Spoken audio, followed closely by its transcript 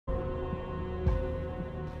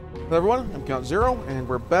Hello everyone, I'm Count Zero, and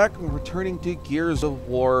we're back and returning to Gears of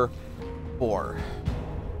War 4.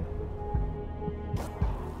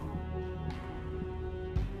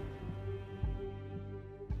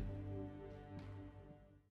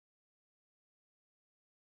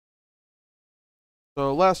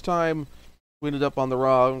 So last time we ended up on the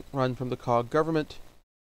run from the COG government,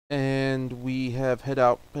 and we have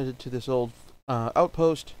headed to this old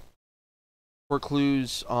outpost for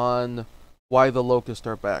clues on why the Locust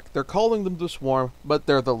are back. They're calling them the Swarm, but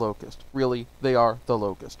they're the Locust. Really, they are the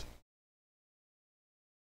Locust.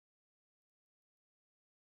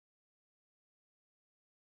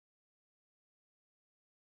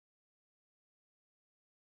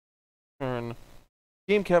 Turn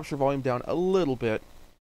game capture volume down a little bit,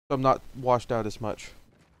 so I'm not washed out as much.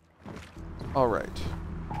 Alright.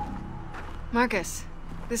 Marcus,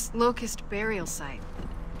 this Locust burial site.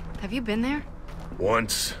 Have you been there?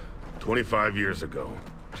 Once, 25 years ago,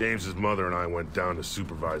 James's mother and I went down to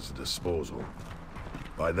supervise the disposal.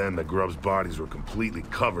 By then, the grubs' bodies were completely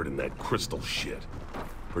covered in that crystal shit.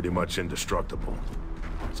 Pretty much indestructible.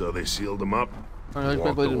 So they sealed them up, I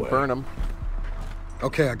walked they didn't away. burn them.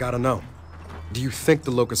 Okay, I gotta know. Do you think the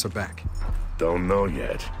Locusts are back? Don't know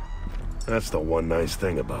yet. That's the one nice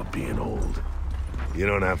thing about being old. You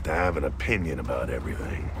don't have to have an opinion about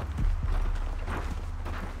everything.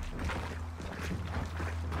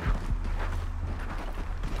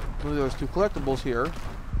 There's two collectibles here.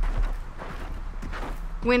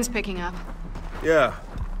 Wind's picking up. Yeah,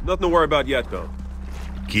 nothing to worry about yet, though.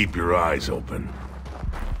 Keep your eyes open.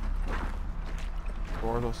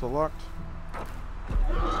 Doors also locked.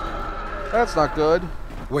 That's not good.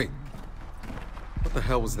 Wait. What the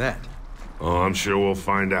hell was that? Oh, I'm sure we'll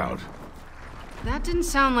find out. That didn't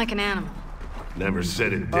sound like an animal. Never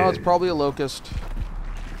said it did. Oh, it's probably a Locust.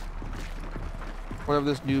 Whatever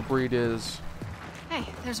this new breed is. Hey,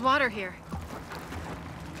 there's water here.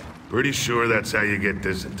 Pretty sure that's how you get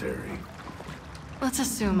dysentery. Let's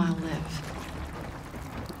assume I'll live.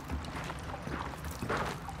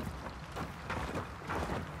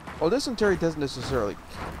 Well, dysentery doesn't necessarily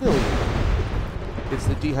kill you. It's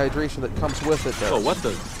the dehydration that comes with it. Oh, what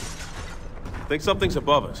the? Think something's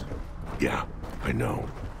above us. Yeah, I know.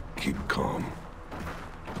 Keep calm.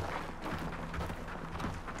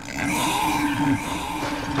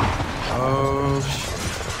 Oh, shit.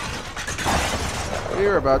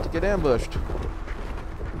 We're about to get ambushed.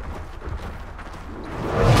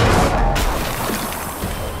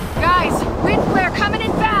 Guys, wind flare coming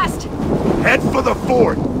in fast! Head for the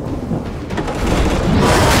fort!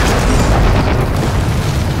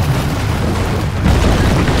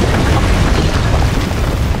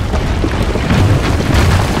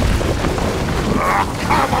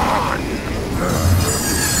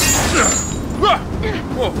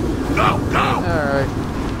 Whoa! Go, go! Alright.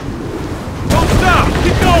 Don't stop!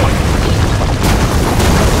 Keep going!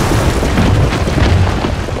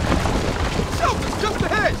 Shelter's just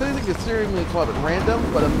ahead! So anything consideringly called it random,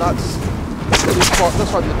 but I'm not.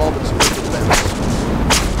 That's hard to involve in spiritual events.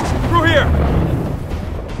 Through here!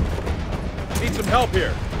 Need some help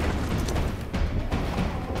here.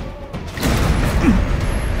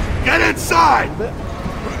 Get inside!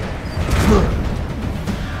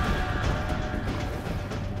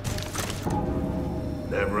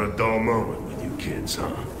 Never a dull moment with you kids,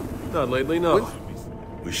 huh? Not lately, no.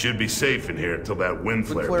 We should be safe in here until that wind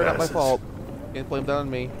flare Flare, not my passes. fault. Can't blame that on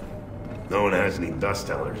me. No one has any dust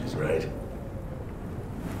allergies, right?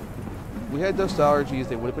 If we had dust allergies,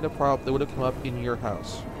 they would have been a problem. They would have come up in your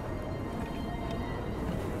house.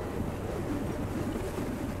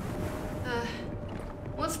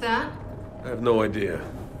 What's that? I have no idea.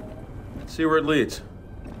 Let's see where it leads.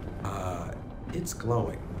 It's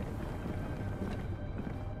glowing.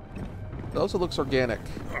 It also looks organic.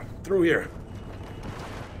 Through here.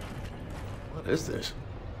 What is this?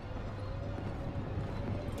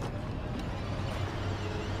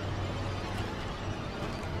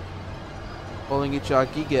 Calling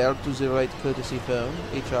HRG, get out to the right courtesy phone.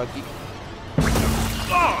 HRG.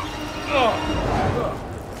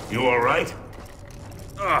 You alright?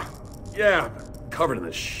 Yeah, but covered in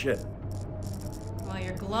this shit. Well,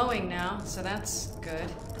 you're glowing now, so that's good.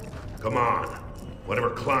 Come on.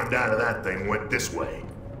 Whatever climbed out of that thing went this way.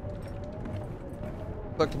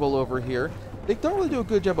 Collectible over here. They don't really do a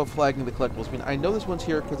good job of flagging the collectibles. I mean, I know this one's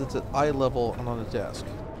here because it's at eye level and on a desk.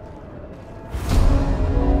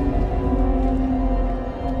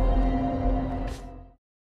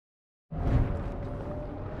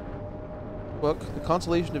 Book, The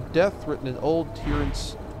Consolation of Death, written in Old Tyrian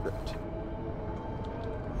script.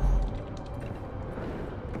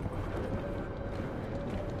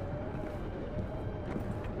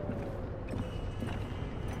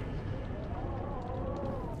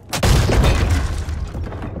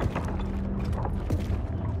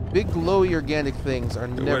 Big glowy organic things are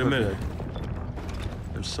Hey, never wait a minute. good.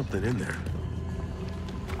 There's something in there.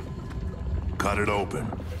 Cut it open.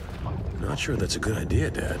 Not sure that's a good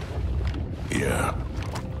idea, Dad. Yeah,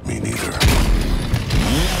 me neither.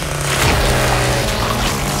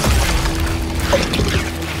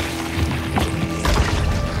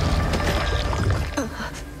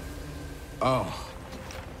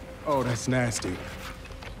 Oh, that's nasty.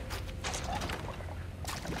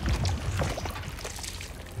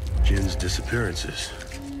 Jin's disappearances.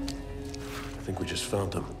 I think we just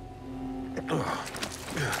found them.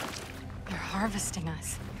 They're harvesting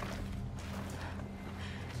us.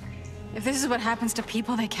 If this is what happens to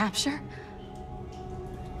people they capture...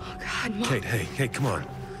 Oh, God, Mom. Kate, hey, come on.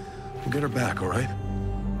 We'll get her back, all right?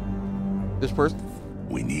 This person?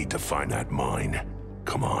 We need to find that mine.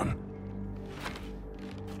 Come on.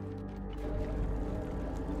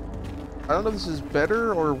 I don't know if this is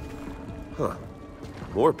better or... Huh.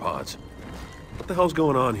 More pods. What the hell's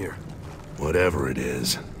going on here? Whatever it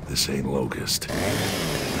is, this ain't Locust.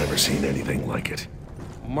 Never seen anything like it.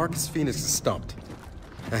 Marcus Phoenix is stumped.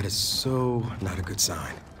 That is so not a good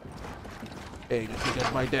sign. Hey, just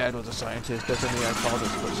because my dad was a scientist doesn't mean I followed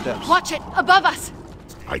his footsteps. Watch it! Above us!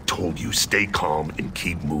 I told you, stay calm and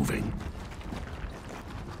keep moving.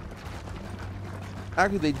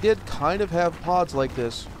 Actually, they did kind of have pods like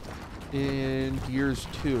this in Gears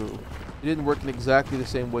 2. It didn't work in exactly the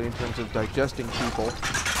same way in terms of digesting people,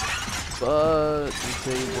 but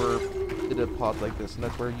they did a pod like this, and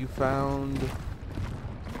that's where you found...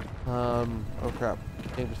 oh crap,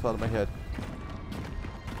 name just fell out of my head.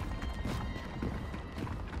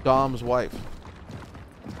 Dom's wife.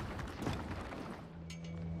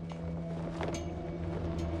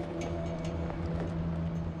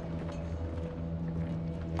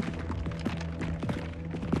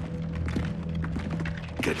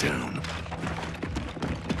 Get down.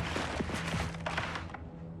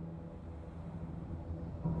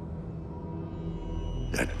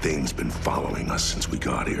 That thing's been following us since we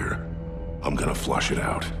got here. I'm gonna flush it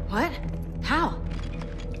out. What? How?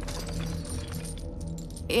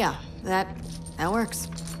 Yeah, that works.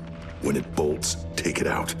 When it bolts, take it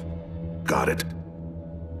out. Got it?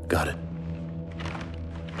 Got it.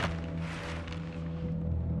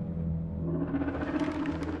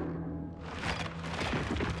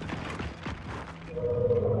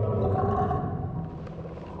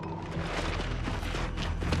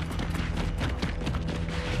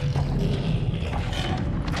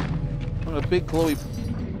 A big glowy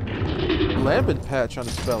lambent patch on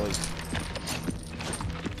his belly.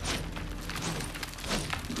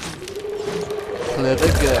 Clever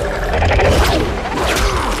girl.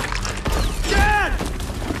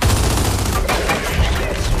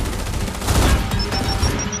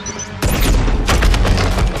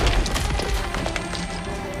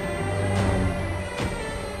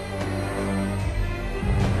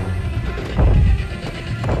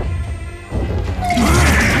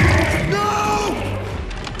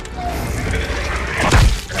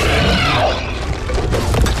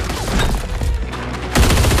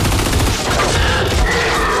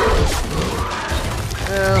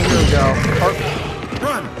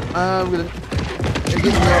 I'm gonna get me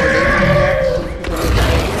all the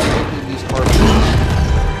name these parts.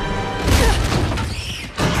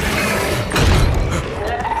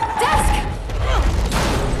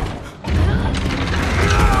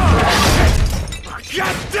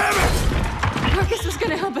 God damn it! Marcus was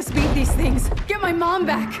gonna help us beat these things. Get my mom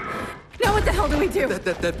back. Now what the hell do we do?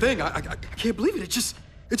 That thing, I can't believe it. It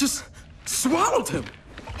just swallowed him.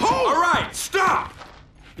 Oh! All right, stop!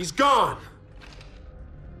 He's gone.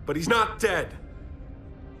 But he's not dead.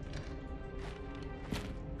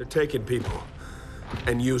 They're taking people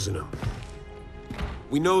and using them.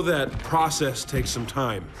 We know that process takes some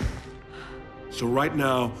time. So right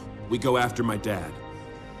now, we go after my dad.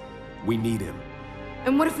 We need him.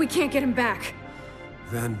 And what if we can't get him back?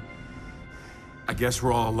 Then, I guess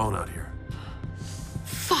we're all alone out here.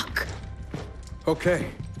 Fuck. Okay,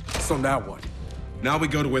 so now what? Now we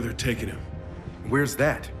go to where they're taking him. Where's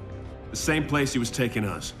that? The same place he was taking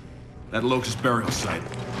us. That Locust burial site.